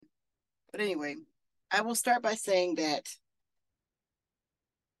But anyway, I will start by saying that,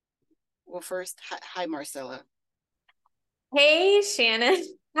 well, first, hi Marcella. Hey, Shannon.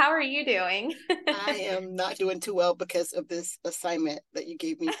 How are you doing? I am not doing too well because of this assignment that you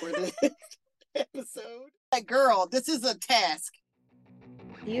gave me for this episode. Like, girl, this is a task.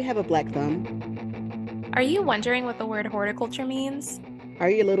 Do you have a black thumb? Are you wondering what the word horticulture means? Are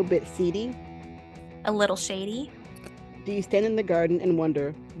you a little bit seedy? A little shady? Do you stand in the garden and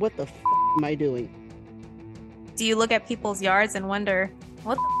wonder, what the am I doing? Do you look at people's yards and wonder,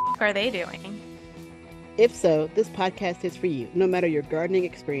 what the are they doing? If so, this podcast is for you, no matter your gardening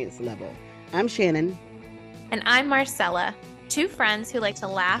experience level. I'm Shannon. And I'm Marcella, two friends who like to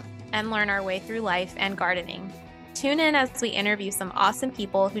laugh and learn our way through life and gardening. Tune in as we interview some awesome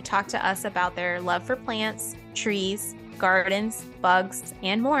people who talk to us about their love for plants, trees, gardens, bugs,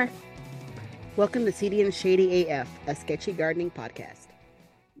 and more. Welcome to Seedy and Shady AF, a sketchy gardening podcast.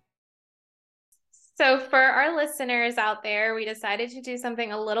 So, for our listeners out there, we decided to do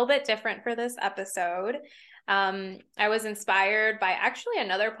something a little bit different for this episode. I was inspired by actually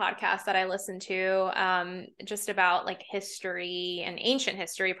another podcast that I listened to, just about like history and ancient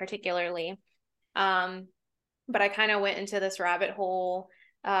history, particularly. But I kind of went into this rabbit hole,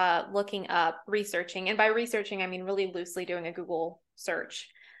 looking up, researching, and by researching, I mean really loosely doing a Google search,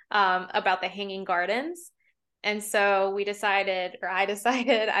 about the Hanging Gardens. And so I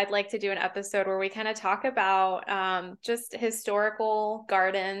decided I'd like to do an episode where we kind of talk about just historical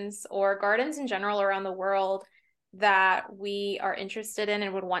gardens or gardens in general around the world that we are interested in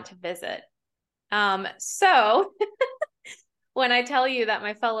and would want to visit. So when I tell you that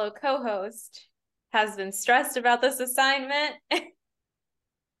my fellow co-host has been stressed about this assignment,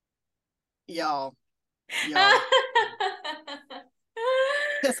 y'all.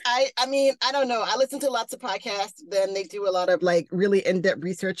 Because I mean, I don't know. I listen to lots of podcasts. Then they do a lot of like really in-depth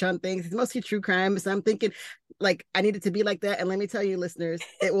research on things. It's mostly true crime. So I'm thinking, like, I need it to be like that. And let me tell you, listeners,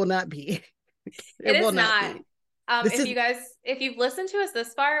 it will not be. it It will is not not. be. This is If you've listened to us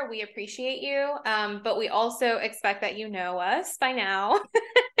this far, we appreciate you. But we also expect that you know us by now,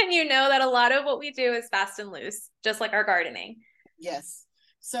 and you know that a lot of what we do is fast and loose, just like our gardening. yes.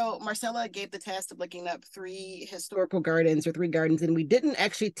 So Marcella gave the task of looking up three historical gardens or three gardens, and we didn't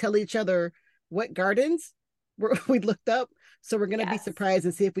actually tell each other what gardens we looked up. So we're going to be Yes. surprised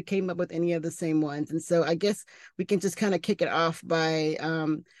and see if we came up with any of the same ones. And so I guess we can just kind of kick it off by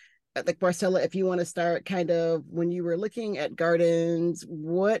like Marcella, if you want to start kind of when you were looking at gardens,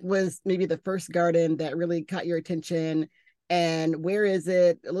 what was maybe the first garden that really caught your attention, and where is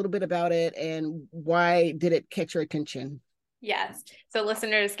it? A little bit about it, and why did it catch your attention? Yes. So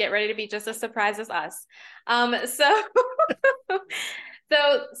listeners, get ready to be just as surprised as us. So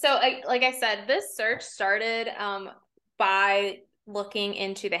like I said, this search started by looking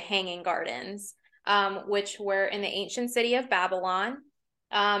into the Hanging Gardens, which were in the ancient city of Babylon.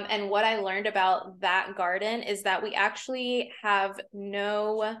 And what I learned about that garden is that we actually have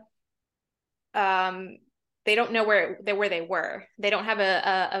no they don't know where they were. They don't have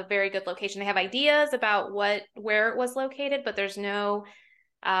a very good location. They have ideas about where it was located, but there's no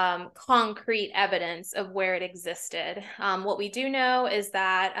concrete evidence of where it existed. What we do know is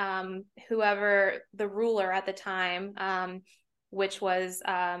that whoever the ruler at the time, which was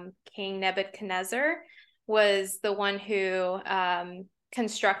King Nebuchadnezzar, was the one who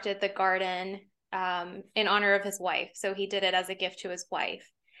constructed the garden in honor of his wife. So he did it as a gift to his wife.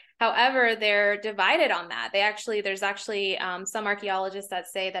 However, they're divided on that. There's actually some archaeologists that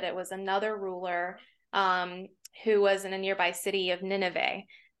say that it was another ruler who was in a nearby city of Nineveh.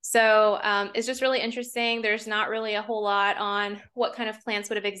 So it's just really interesting. There's not really a whole lot on what kind of plants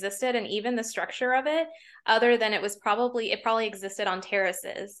would have existed and even the structure of it, other than it probably existed on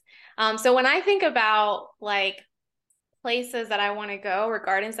terraces. So when I think about like places that I want to go or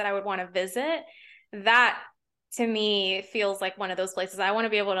gardens that I would want to visit, that to me feels like one of those places. I want to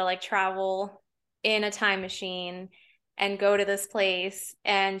be able to like travel in a time machine and go to this place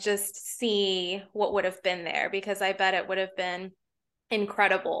and just see what would have been there, because I bet it would have been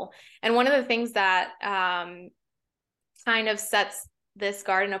incredible. And one of the things that kind of sets this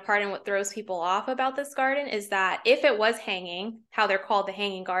garden apart and what throws people off about this garden is that if it was hanging, how they're called the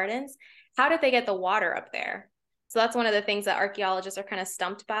Hanging Gardens, how did they get the water up there? So that's one of the things that archaeologists are kind of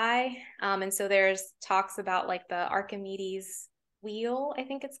stumped by. And so there's talks about like the Archimedes wheel, I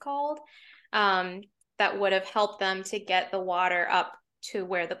think it's called, that would have helped them to get the water up to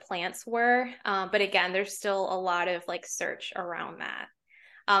where the plants were. But again, there's still a lot of like search around that.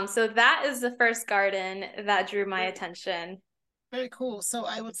 So that is the first garden that drew my attention. Very cool. So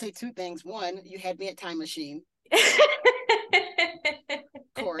I would say two things. One, you had me at time machine, of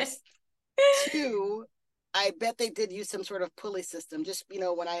course. two, I bet they did use some sort of pulley system. Just,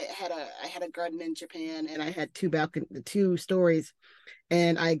 when I had a garden in Japan, and I had two stories,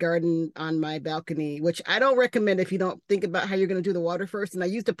 and I garden on my balcony, which I don't recommend if you don't think about how you're going to do the water first. And I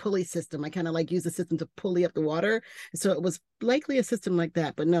used a pulley system. I kind of like use the system to pulley up the water. So it was likely a system like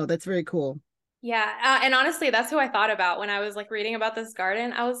that, but no, that's very cool. Yeah. And honestly, that's who I thought about when I was like reading about this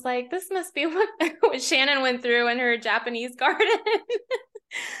garden. I was like, this must be what Shannon went through in her Japanese garden.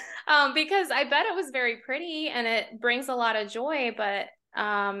 Because I bet it was very pretty and it brings a lot of joy. But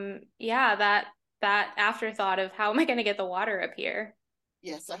yeah, that afterthought of how am I going to get the water up here?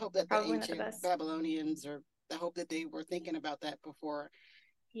 Yes, I hope that the Probably not the ancient best. Babylonians, or I hope that they were thinking about that before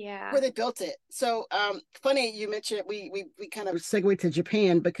Yeah. where they built it. So funny you mentioned, we kind of segue to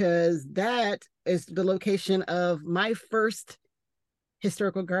Japan, because that is the location of my first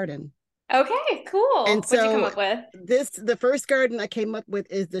historical garden. Okay, cool. And What'd you come so up with? the first garden I came up with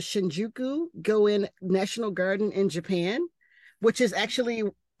is the Shinjuku Goen National Garden in Japan, which is actually,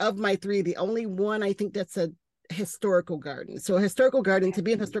 of my three, the only one I think that's a historical garden. So a historical garden, to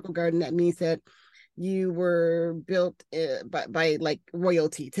be a historical garden, that means that you were built by like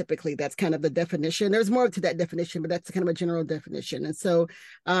royalty. Typically, that's kind of the definition. There's more to that definition, but that's kind of a general definition. And so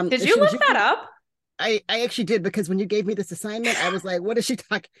Did the you look that Shinjuku, up? I actually did, because when you gave me this assignment, I was like, what is she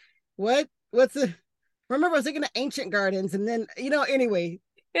talking? What's the, remember I was thinking of ancient gardens, and then, anyway,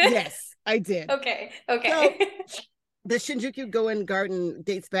 yes, I did. Okay. So Okay. the Shinjuku Goen Garden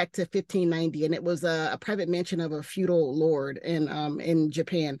dates back to 1590, and it was a private mansion of a feudal lord in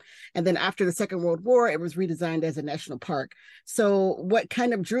Japan. And then after the Second World War, it was redesigned as a national park. So what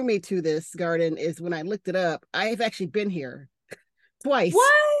kind of drew me to this garden is when I looked it up, I have actually been here twice. What?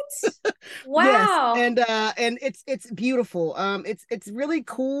 Yes, Wow. and it's beautiful. It's really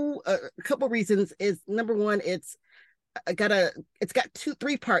cool. A couple reasons is, number one, it's got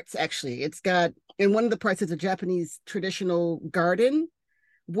three parts actually. It's got, in one of the parts is a Japanese traditional garden,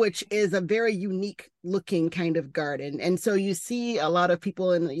 which is a very unique looking kind of garden. And so you see a lot of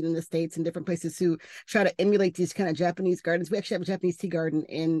people in the States and different places who try to emulate these kind of Japanese gardens. We actually have a Japanese tea garden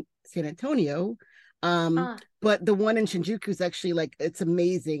in San Antonio. Uh, But the one in Shinjuku is actually, like, it's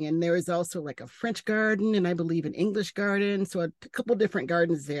amazing. And there is also like a French garden, and I believe an English garden. So a couple different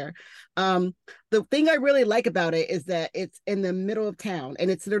gardens there. The thing I really like about it is that it's in the middle of town,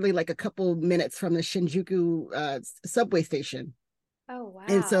 and it's literally like a couple minutes from the Shinjuku subway station. oh,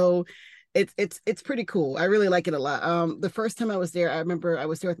 And wow. so it's pretty cool. I really like it a lot. The first time I was there, I remember I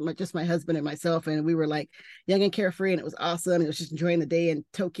was there with just my husband and myself, and we were like young and carefree, and it was awesome. It was just enjoying the day in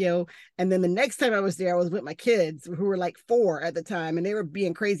Tokyo. And then the next time I was there, I was with my kids, who were like 4 at the time, and they were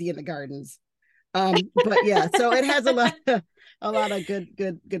being crazy in the gardens. But yeah, so it has a lot of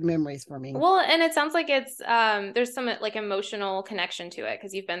good memories for me. Well, and it sounds like it's there's some like emotional connection to it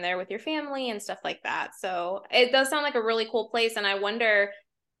because you've been there with your family and stuff like that. So it does sound like a really cool place. And I wonder,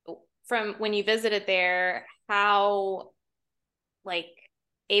 from when you visited there, how like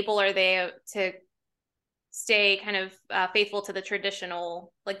able are they to stay kind of faithful to the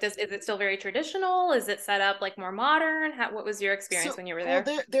traditional, like, is it still very traditional? Is it set up like more modern? What was your experience So, when you were well,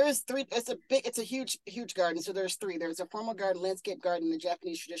 there? there's three. It's a huge garden. So there's three. There's a formal garden, landscape garden, and the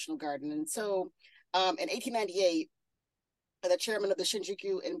Japanese traditional garden. And so, in 1898, the chairman of the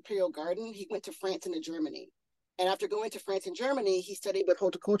Shinjuku Imperial Garden, he went to France and to Germany. And after going to France and Germany, he studied with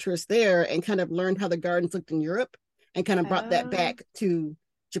horticulturists there, and kind of learned how the gardens looked in Europe, and kind of brought that Oh, back to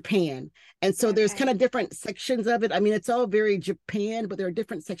Japan. And so there's kind okay. of different sections of it. I mean, it's all very Japan, but there are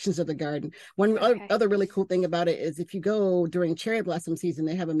different sections of the garden. One Okay. other really cool thing about it is, if you go during cherry blossom season,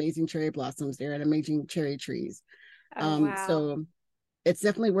 they have amazing cherry blossoms there and amazing cherry trees. Oh, wow. So it's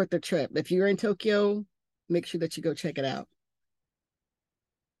definitely worth the trip. If you're in Tokyo, make sure that you go check it out.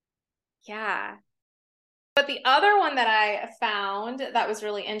 Yeah. But the other one that I found that was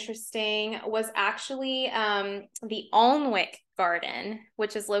really interesting was actually the Alnwick Garden,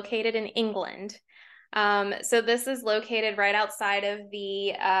 which is located in England. So this is located right outside of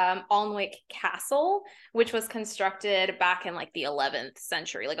the Alnwick Castle, which was constructed back in like the 11th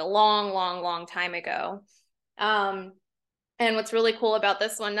century, like a long, long, long time ago. Um, and what's really cool about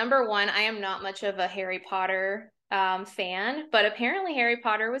this one, number one, I am not much of a Harry Potter fan, but apparently Harry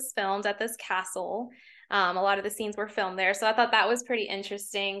Potter was filmed at this castle. A lot of the scenes were filmed there. So I thought that was pretty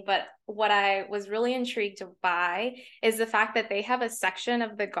interesting. But what I was really intrigued by is the fact that they have a section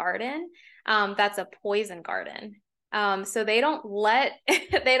of the garden that's a poison garden. So they don't let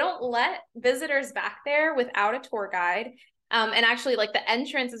they don't let visitors back there without a tour guide. And actually, like, the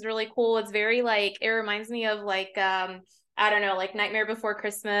entrance is really cool. It's very like, it reminds me of like I don't know, like Nightmare Before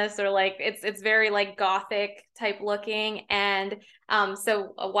Christmas, or like it's very like gothic type looking. And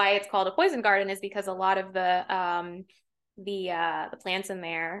so why it's called a poison garden is because a lot of the plants in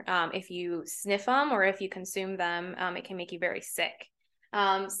there, if you sniff them or if you consume them, it can make you very sick.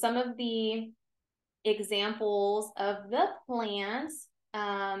 Some of the examples of the plants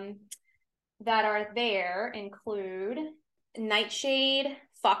that are there include nightshade,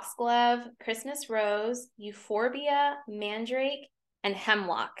 foxglove, Christmas rose, euphorbia, mandrake, and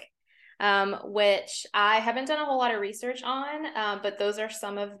hemlock, which I haven't done a whole lot of research on, but those are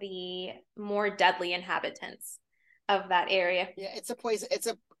some of the more deadly inhabitants of that area. Yeah, it's a poison. It's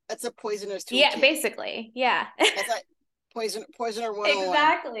a poisoner's toolkit. Yeah, basically. Yeah. That's like poisoner 101.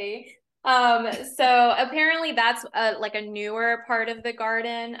 Exactly. So apparently that's like a newer part of the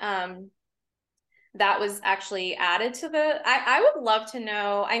garden. That was actually added to I would love to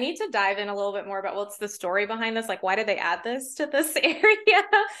know. I need to dive in a little bit more about what's the story behind this. Like, why did they add this to this area?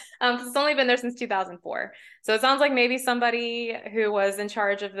 Because it's only been there since 2004. So it sounds like maybe somebody who was in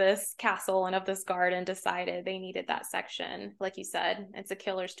charge of this castle and of this garden decided they needed that section. Like you said, it's a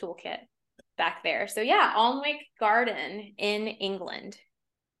killer's toolkit back there. So yeah, Alnwick Garden in England.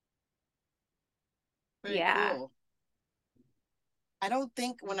 Very cool. I don't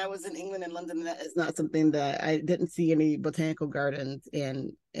think when I was in England and London, that is not something that I didn't see any botanical gardens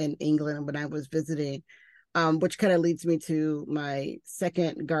in England when I was visiting, which kind of leads me to my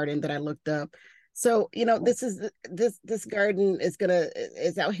second garden that I looked up. So, this garden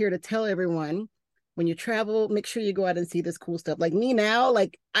is out here to tell everyone, when you travel, make sure you go out and see this cool stuff. Like me now,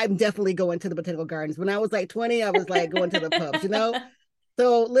 like I'm definitely going to the botanical gardens. When I was like 20, I was like going to the pubs,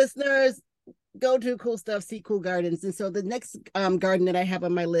 So listeners, go do cool stuff, see cool gardens. And so the next garden that I have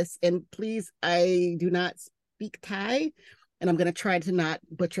on my list, and please, I do not speak Thai, and I'm going to try to not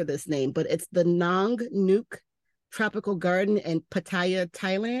butcher this name, but it's the Nong Nuc Tropical Garden in Pattaya,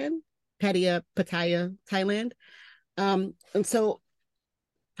 Thailand. Pattaya, Thailand. And so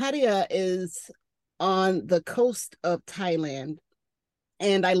Pattaya is on the coast of Thailand.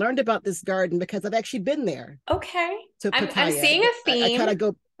 And I learned about this garden because I've actually been there. Okay. To Pattaya. I'm seeing a theme. I kind of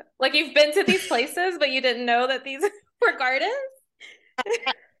go... Like you've been to these places, but you didn't know that these were gardens?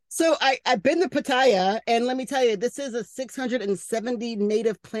 So I've been to Pattaya, and let me tell you, this is a 670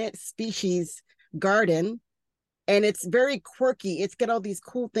 native plant species garden, and it's very quirky. It's got all these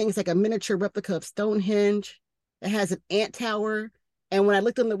cool things, like a miniature replica of Stonehenge. It has an ant tower, and when I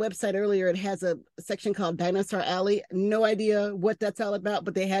looked on the website earlier, it has a section called Dinosaur Alley. No idea what that's all about,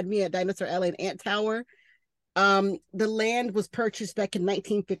 but they had me at Dinosaur Alley and Ant Tower. The land was purchased back in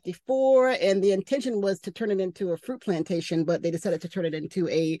 1954, and the intention was to turn it into a fruit plantation, but they decided to turn it into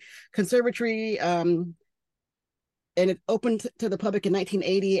a conservatory. And it opened to the public in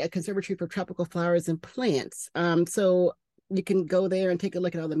 1980, a conservatory for tropical flowers and plants. So you can go there and take a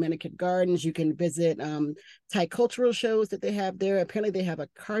look at all the manicured gardens. You can visit Thai cultural shows that they have there. Apparently, they have a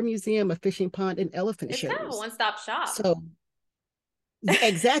car museum, a fishing pond, and elephant shows. It's kind of a one-stop shop. So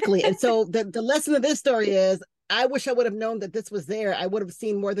exactly. And so the lesson of this story is, I wish I would have known that this was there. I would have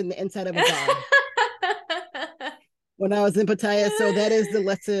seen more than the inside of a bar when I was in Pattaya. So that is the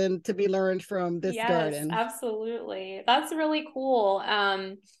lesson to be learned from this garden. Absolutely. That's really cool.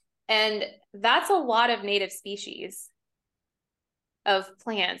 And that's a lot of native species of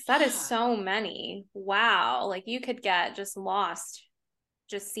plants. That is so many. Wow. Like you could get just lost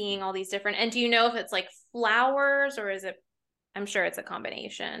just seeing all these different, and do you know if it's like flowers or is it, I'm sure it's a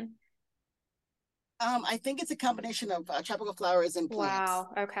combination. I think it's a combination of tropical flowers and plants. Wow.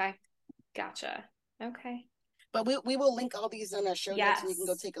 Okay. Gotcha. Okay. But we will link all these in our show notes, and you can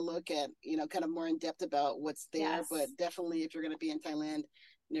go take a look at, kind of more in depth about what's there. Yes. But definitely, if you're going to be in Thailand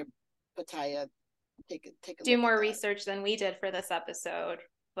near Pattaya, take a do more research than we did for this episode.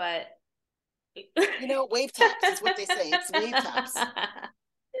 But wave tops is what they say. It's wave tops.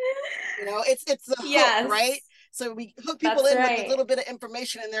 It's the hook, right? So we hook people in with a little bit of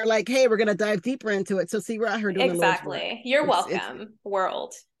information, and they're like, "Hey, we're gonna dive deeper into it." So see, we're out here doing exactly. You're welcome,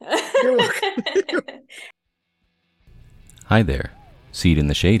 world. You're welcome. Hi there, Seed in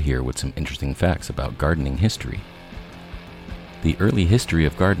the Shade here with some interesting facts about gardening history. The early history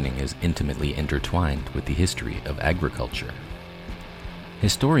of gardening is intimately intertwined with the history of agriculture.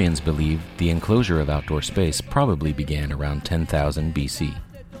 Historians believe the enclosure of outdoor space probably began around 10,000 BC,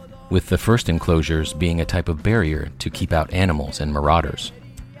 with the first enclosures being a type of barrier to keep out animals and marauders.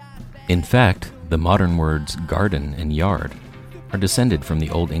 In fact, the modern words garden and yard are descended from the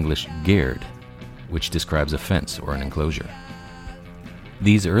Old English gerd, which describes a fence or an enclosure.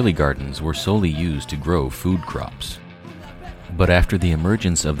 These early gardens were solely used to grow food crops. But after the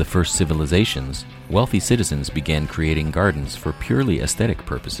emergence of the first civilizations, wealthy citizens began creating gardens for purely aesthetic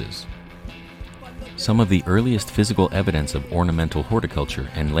purposes. Some of the earliest physical evidence of ornamental horticulture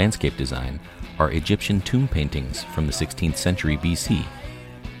and landscape design are Egyptian tomb paintings from the 16th century BC.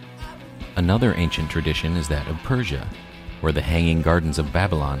 Another ancient tradition is that of Persia, where the Hanging Gardens of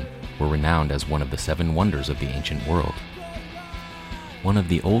Babylon were renowned as one of the 7 wonders of the ancient world. One of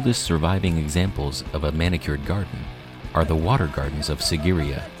the oldest surviving examples of a manicured garden are the water gardens of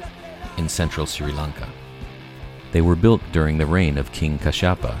Sigiriya in central Sri Lanka. They were built during the reign of King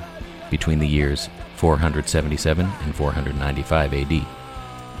Kashapa between the years 477 and 495 AD.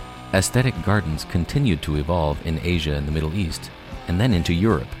 Aesthetic gardens continued to evolve in Asia and the Middle East, and then into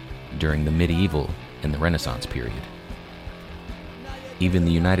Europe during the medieval and the Renaissance period. Even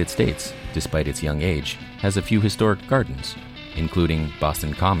the United States, despite its young age, has a few historic gardens, including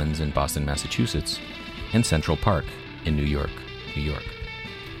Boston Commons in Boston, Massachusetts, and Central Park in New York, New York.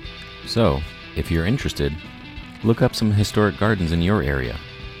 So, if you're interested, look up some historic gardens in your area.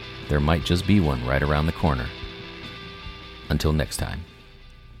 There might just be one right around the corner. Until next time.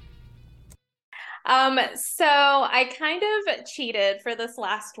 So I kind of cheated for this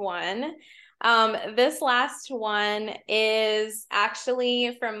last one. This last one is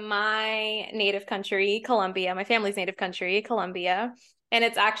actually from my native country, Colombia, my family's native country, Colombia, and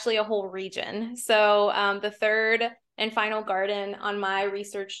it's actually a whole region. So the third and final garden on my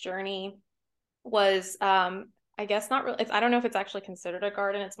research journey was, I guess not really, I don't know if it's actually considered a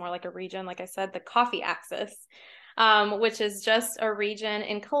garden. It's more like a region. Like I said, the Coffee Axis, which is just a region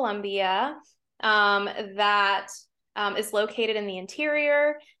in Colombia that is located in the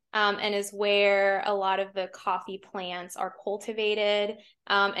interior and is where a lot of the coffee plants are cultivated.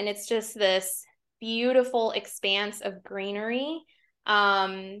 And it's just this beautiful expanse of greenery.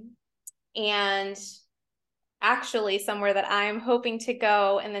 And actually somewhere that I'm hoping to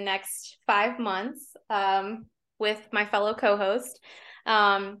go in the next 5 months with my fellow co-host.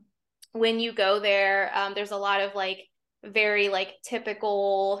 When you go there, there's a lot of like very like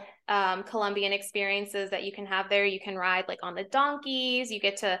typical Colombian experiences that you can have there. You can ride like on the donkeys. You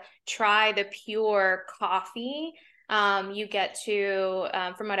get to try the pure coffee. You get to,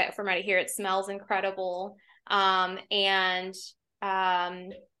 from what I hear, it smells incredible. And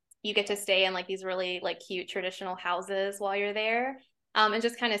you get to stay in like these really like cute traditional houses while you're there, and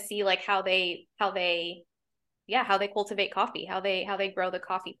just kind of see like how they cultivate coffee, how they grow the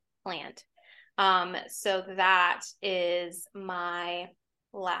coffee plant. So that is my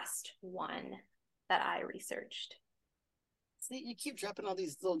last one that I researched. See, you keep dropping all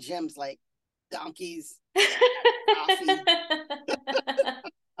these little gems like donkeys, coffee.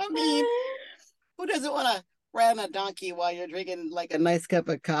 I mean, who doesn't want to ride on a donkey while you're drinking like a nice cup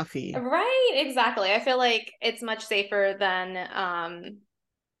of coffee? Right, exactly. I feel like it's much safer than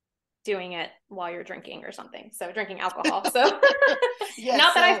doing it while you're drinking or something. So drinking alcohol. So yeah,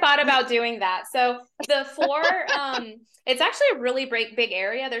 not that I thought about doing that. So the 4, it's actually a really big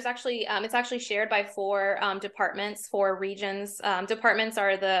area. There's actually, it's actually shared by 4 departments, 4 regions. Departments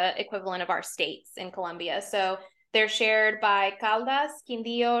are the equivalent of our states in Colombia. So they're shared by Caldas,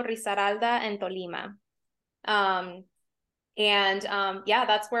 Quindío, Risaralda, and Tolima. Yeah,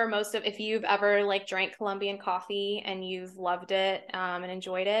 that's where most of, if you've ever like drank Colombian coffee and you've loved it, and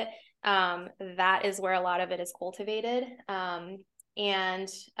enjoyed it, that is where a lot of it is cultivated.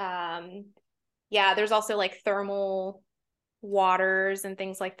 Yeah, there's also like thermal waters and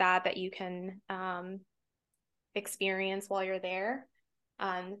things like that you can, experience while you're there.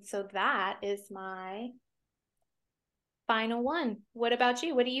 So that is my final one. What about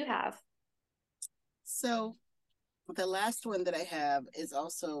you? What do you have? So the last one that I have is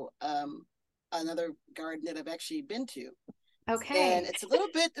also another garden that I've actually been to. Okay. And it's a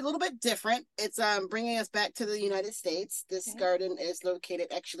little bit different. It's bringing us back to the United States. This garden is located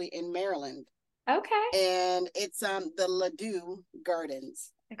actually in Maryland. Okay. And it's the Ladue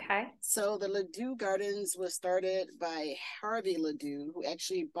Gardens. Okay. So the Ladue Gardens was started by Harvey Ladue, who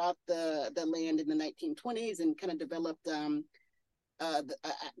actually bought the land in the 1920s and kind of developed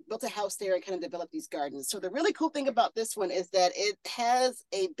built a house there and kind of developed these gardens. So the really cool thing about this one is that it has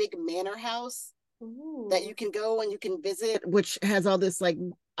a big manor house. Ooh. That you can go and you can visit, which has all this like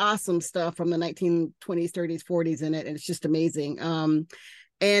awesome stuff from the 1920s, 30s, 40s in it. And it's just amazing.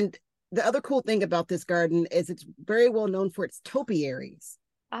 And the other cool thing about this garden is it's very well known for its topiaries.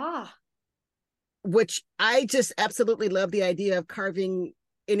 Which I just absolutely love the idea of carving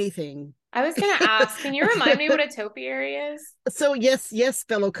anything. I was going to ask, can you remind me what a topiary is? So yes,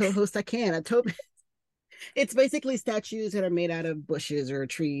 fellow co-host, I can. A topiary. It's basically statues that are made out of bushes or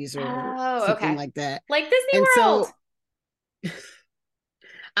trees or something like that. Like Disney World.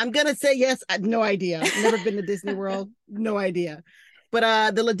 I'm gonna say yes. I no idea. Never been to Disney World. No idea.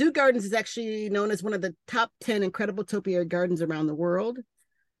 But the Ledoux Gardens is actually known as one of the top 10 incredible topiary gardens around the world.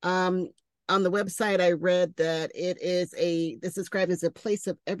 Um, on the website, I read that it's described as a place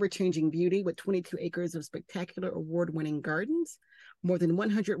of ever-changing beauty with 22 acres of spectacular award-winning gardens, more than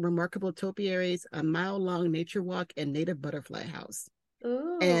 100 remarkable topiaries, a mile-long nature walk, and native butterfly house.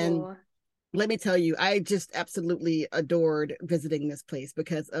 And Ooh. let me tell you, I just absolutely adored visiting this place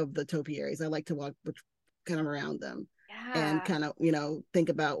because of the topiaries. I like to walk kind of around them and Yeah. kind of, think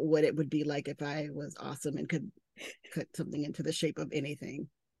about what it would be like if I was awesome and could cut something into the shape of anything.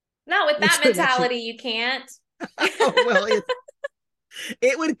 Not with that Which would actually, mentality, you can't. oh, well,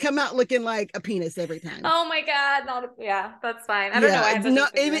 it would come out looking like a penis every time. Oh my God. Yeah, that's fine. I don't know why I Yeah, had such no,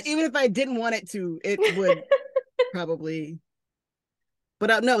 a big even if I didn't want it to, it would probably.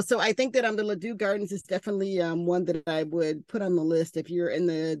 But no, so I think that the Ledoux Gardens is definitely one that I would put on the list if you're in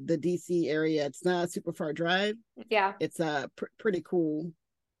the DC area. It's not a super far drive. Yeah. It's pretty cool.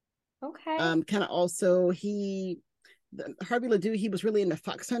 Okay. Kind of also Harvey Ledoux, he was really into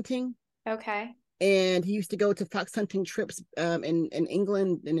fox hunting, Okay. and he used to go to fox hunting trips in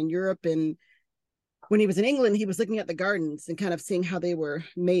England and in Europe. And when he was in England, he was looking at the gardens and kind of seeing how they were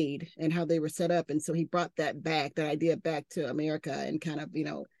made and how they were set up. And so he brought that idea back to America, and kind of,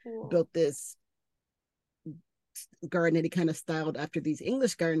 Cool. built this garden that he kind of styled after these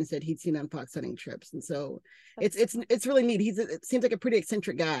English gardens that he'd seen on fox hunting trips. And so it's really neat. It seems like a pretty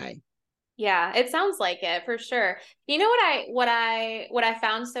eccentric guy. Yeah, it sounds like it for sure. You know what I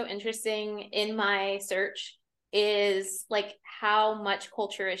found so interesting in my search is like how much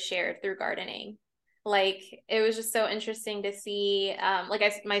culture is shared through gardening. Like it was just so interesting to see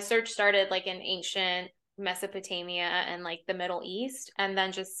my search started like in ancient Mesopotamia and like the Middle East, and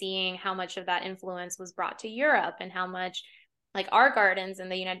then just seeing how much of that influence was brought to Europe, and how much like our gardens in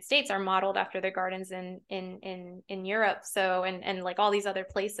the United States are modeled after the gardens in Europe. So and like all these other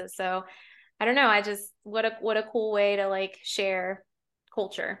places. So I don't know. I just what a cool way to like share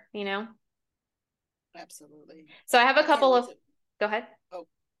culture, you know? Absolutely. So I have a couple of go ahead. Oh,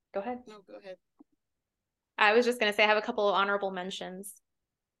 go ahead. No, go ahead. I was just gonna say I have a couple of honorable mentions.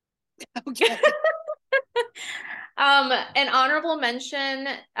 Okay. An honorable mention,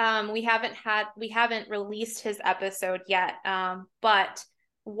 we haven't released his episode yet. But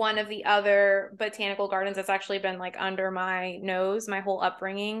one of the other botanical gardens that's actually been like under my nose my whole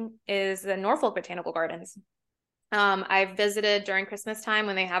upbringing is the Norfolk Botanical Gardens. I've visited during Christmas time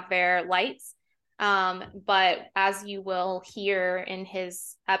when they have their lights. But as you will hear in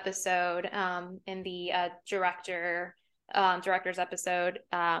his episode, in the director's episode,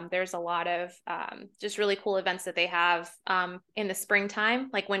 there's a lot of just really cool events that they have in the springtime,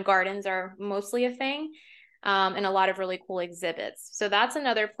 like when gardens are mostly a thing, and a lot of really cool exhibits. So that's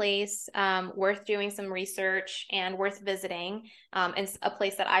another place worth doing some research and worth visiting, and a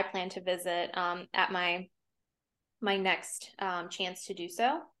place that I plan to visit at my next chance to do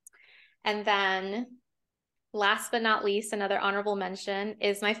so. And then last but not least, another honorable mention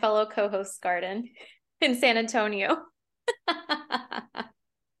is my fellow co-host's garden in San Antonio.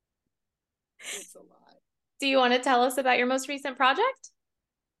 It's a lot. Do you want to tell us about your most recent project?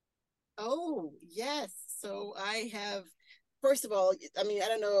 Oh, yes. So I have, first of all, I mean, I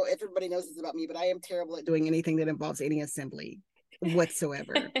don't know if everybody knows this about me, but I am terrible at doing anything that involves any assembly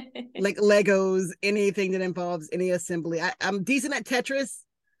whatsoever. Like Legos, anything that involves any assembly. I'm decent at Tetris,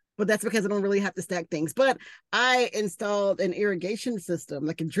 but that's because I don't really have to stack things. But I installed an irrigation system,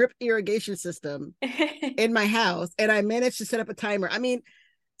 like a drip irrigation system in my house, and I managed to set up a timer. I mean,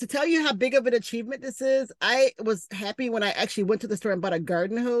 to tell you how big of an achievement this is, I was happy when I actually went to the store and bought a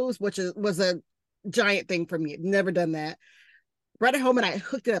garden hose, which was a giant thing for me. I'd never done that. Right at home, and I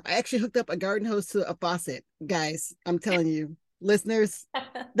hooked it up. I actually hooked up a garden hose to a faucet. Guys, I'm telling you, listeners,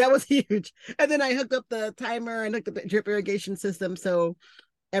 that was huge. And then I hooked up the timer and hooked up the drip irrigation system. So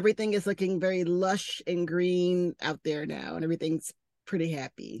everything is looking very lush and green out there now, and everything's pretty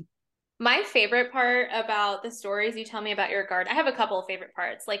happy. My favorite part about the stories you tell me about your garden, I have a couple of favorite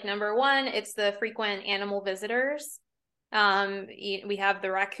parts. Like number one, it's the frequent animal visitors. We have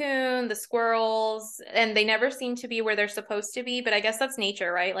the raccoon, the squirrels, and they never seem to be where they're supposed to be, but I guess that's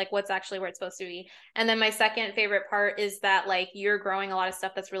nature, right? Like what's actually where it's supposed to be. And then my second favorite part is that like you're growing a lot of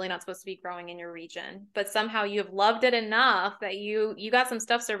stuff that's really not supposed to be growing in your region, but somehow you've loved it enough that you got some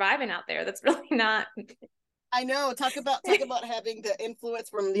stuff surviving out there that's really not. I know. Talk about having the influence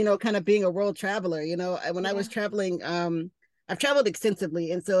from, kind of being a world traveler. When I was traveling, I've traveled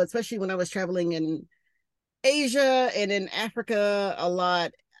extensively, and so especially when I was traveling in Asia and in Africa a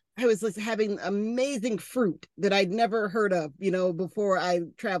lot, I was like having amazing fruit that I'd never heard of, before I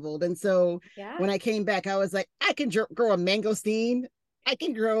traveled. And so when I came back, I was like, I can grow a mangosteen. I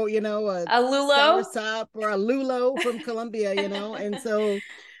can grow, a lulo soursop or a lulo from Colombia, And so,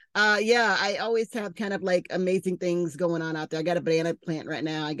 I always have kind of like amazing things going on out there. I got a banana plant right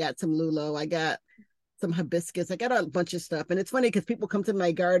now. I got some lulo. I got some hibiscus. I got a bunch of stuff. And it's funny because people come to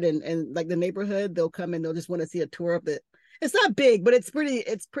my garden and like the neighborhood, they'll come and they'll just want to see a tour of it. It's not big, but it's pretty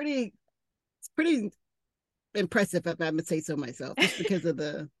impressive, if I would say so myself, just because of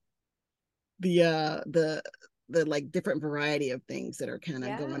the like different variety of things that are kind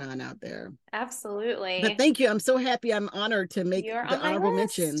of going on out there. Absolutely. But thank you. I'm so happy. I'm honored to make the honorable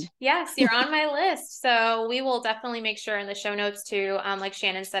mention. Yes, you're on my list. So we will definitely make sure in the show notes to, like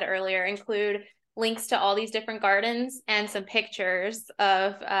Shannon said earlier, include links to all these different gardens and some pictures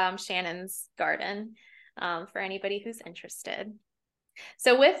of Shannon's garden for anybody who's interested.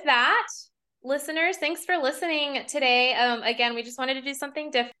 So with that, listeners, thanks for listening today. Again, we just wanted to do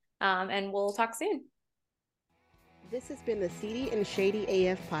something different, and we'll talk soon. This has been the Seedy and Shady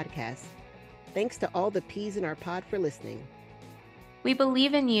AF podcast. Thanks to all the P's in our pod for listening. We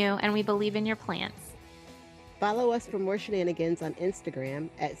believe in you and we believe in your plants. Follow us for more shenanigans on Instagram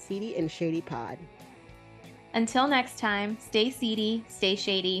at Seedy and Shady Pod. Until next time, stay seedy, stay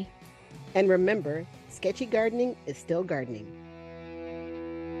shady. And remember, sketchy gardening is still gardening.